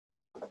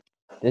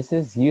This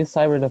is You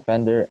Cyber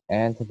Defender,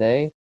 and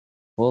today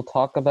we'll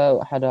talk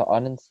about how to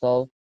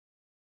uninstall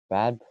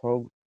bad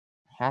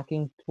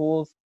hacking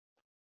tools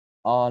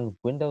on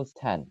Windows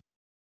 10.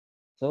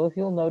 So if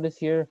you'll notice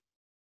here,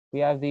 we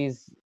have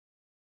this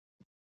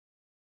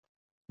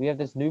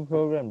new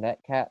program,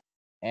 Netcat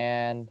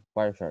and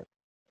Wireshark.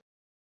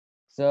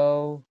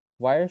 So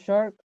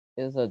Wireshark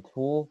is a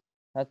tool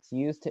that's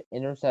used to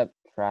intercept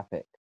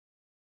traffic,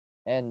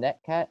 and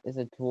Netcat is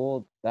a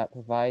tool that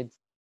provides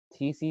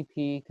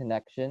TCP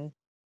connection,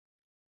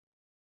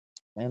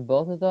 and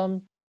both of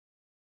them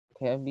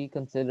can be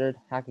considered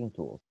hacking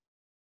tools.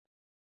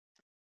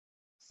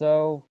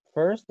 So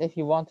first, if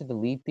you want to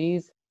delete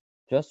these,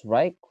 just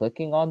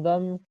right-clicking on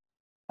them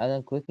and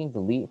then clicking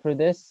delete for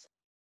this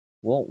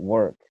won't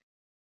work.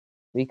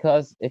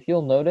 Because if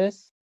you'll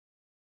notice,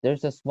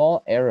 there's a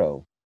small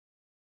arrow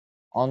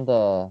on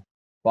the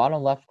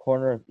bottom left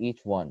corner of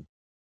each one.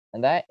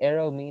 And that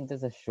arrow means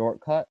it's a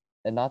shortcut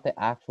and not the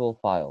actual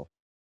file.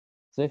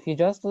 So if you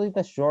just delete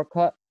the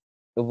shortcut,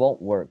 it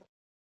won't work.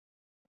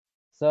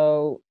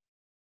 So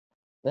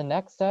the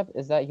next step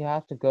is that you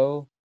have to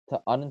go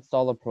to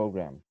uninstall a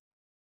program.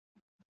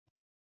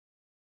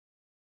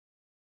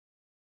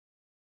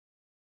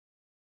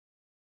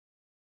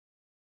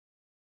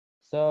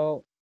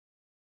 So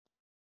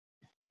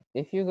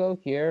if you go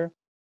here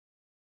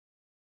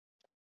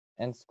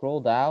and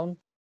scroll down,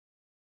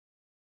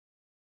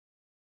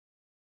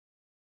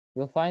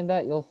 you'll find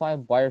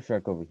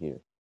Wireshark over here.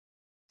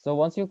 So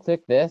once you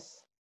click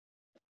this,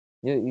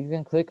 you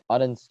can click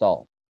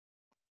uninstall.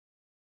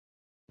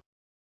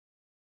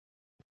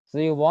 So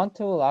you want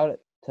to allow it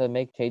to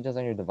make changes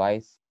on your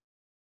device,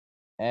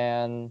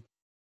 and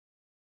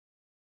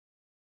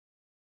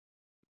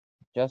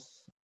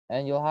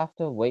you'll have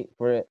to wait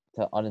for it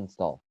to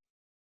uninstall.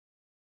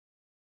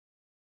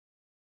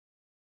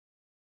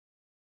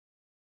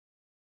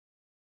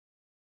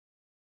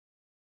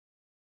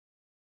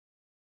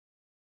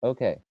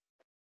 Okay.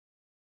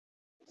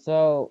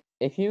 So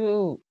if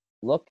you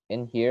look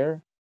in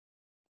here,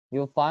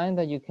 you'll find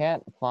that you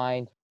can't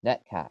find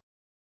Netcat,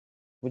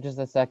 which is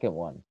the second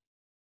one.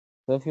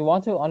 So if you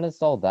want to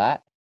uninstall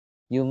that,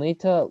 you'll need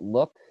to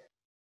look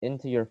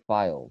into your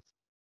files.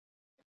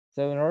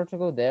 So in order to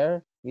go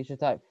there, you should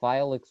type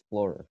File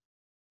Explorer.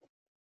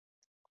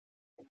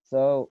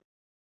 So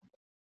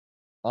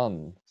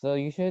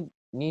you should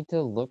need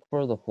to look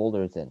for the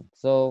folders in.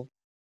 So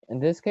in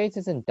this case,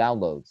 it's in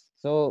downloads.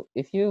 So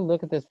if you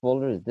look at this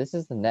folder, this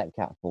is the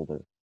Netcat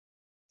folder.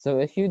 So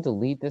if you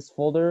delete this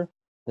folder,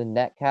 the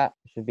Netcat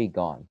should be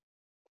gone.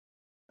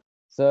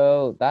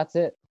 So that's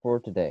it for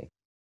today.